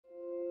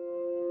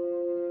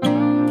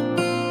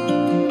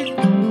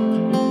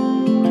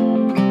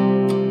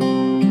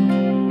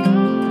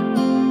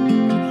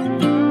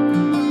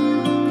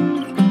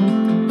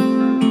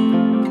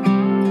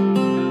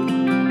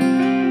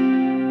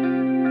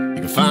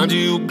Find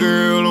you a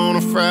girl on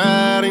a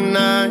Friday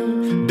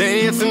night,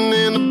 dancing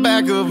in the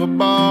back of a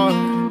bar,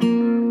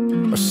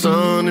 or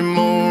Sunday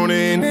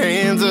morning,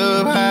 hands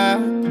up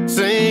high,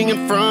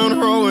 singing front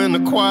row in the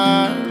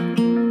choir.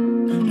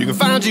 You can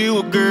find you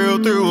a girl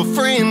through a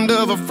friend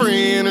of a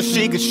friend, or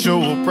she could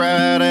show up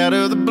right out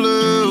of the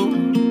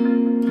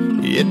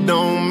blue. It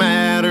don't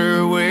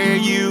matter where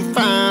you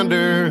find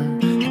her,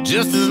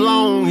 just as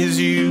long as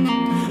you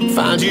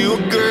find you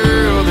a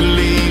girl that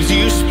leaves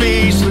you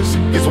speechless,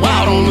 gets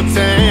wild on the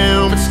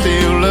town but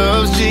still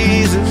loves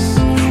Jesus.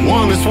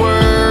 One that's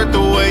worth the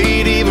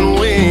wait even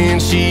when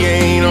she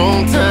ain't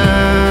on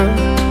time.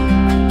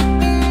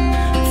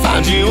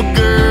 Find you a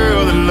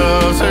girl that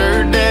loves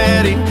her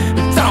daddy,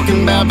 and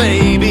talking about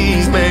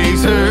babies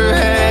makes her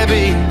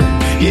happy.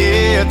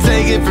 Yeah,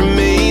 take it from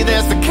me,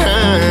 that's the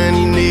kind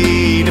you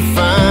need to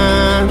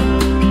find.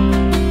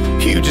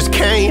 You just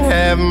can't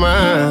have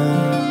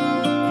mine.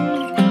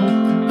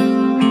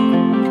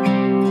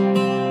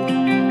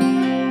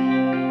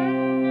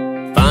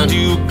 Find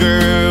you a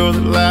girl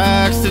that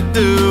likes to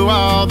do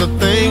all the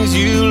things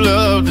you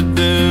love to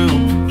do,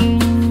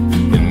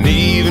 and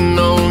even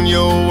on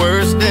your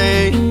worst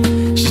day,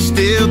 she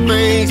still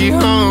thinks you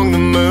hung the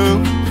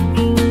moon.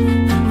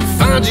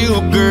 Find you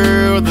a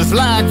girl that's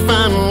like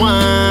fine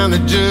wine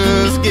that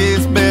just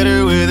gets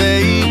better with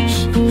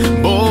age.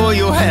 Boy,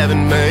 you'll have it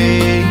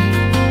made.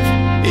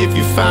 If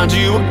you find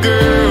you a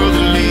girl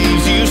that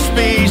leaves you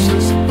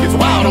speechless, gets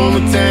wild on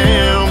the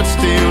town but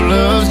still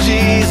loves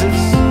Jesus.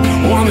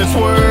 One that's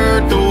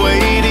worth the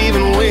wait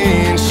even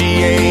when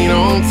she ain't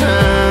on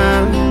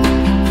time.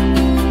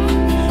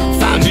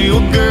 Find you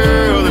a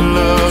girl that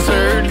loves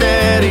her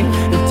daddy,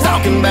 and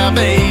talking about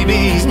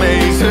babies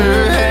makes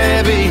her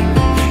happy.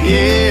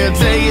 Yeah,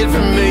 take it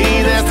from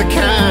me, that's the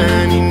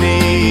kind you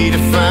need to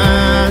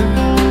find.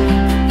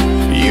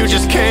 You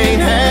just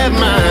can't have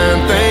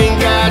mine.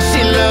 Thank God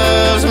she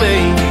loves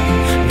me.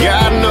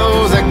 God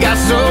knows I got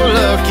so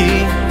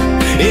lucky.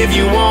 If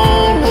you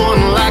want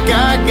one like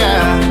I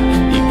got,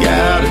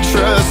 gotta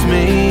trust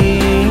me.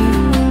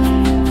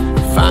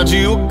 Find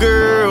you a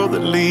girl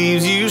that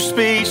leaves you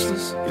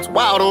speechless, gets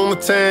wild on the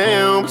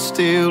town but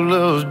still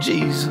loves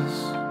Jesus.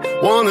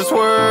 One that's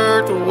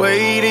worth the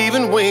wait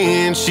even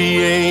when she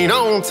ain't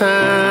on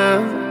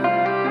time.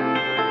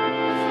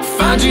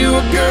 Find you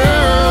a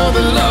girl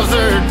that loves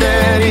her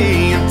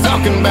daddy, and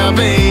talking about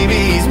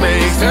babies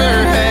makes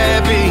her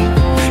happy.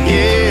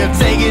 Yeah,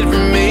 take it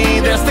from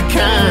me, that's the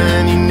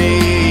kind you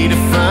need to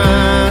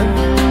find.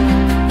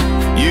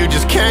 You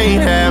just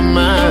can't have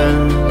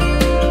mine.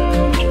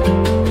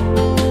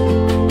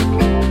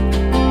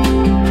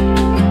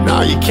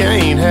 No, you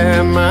can't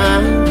have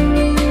mine.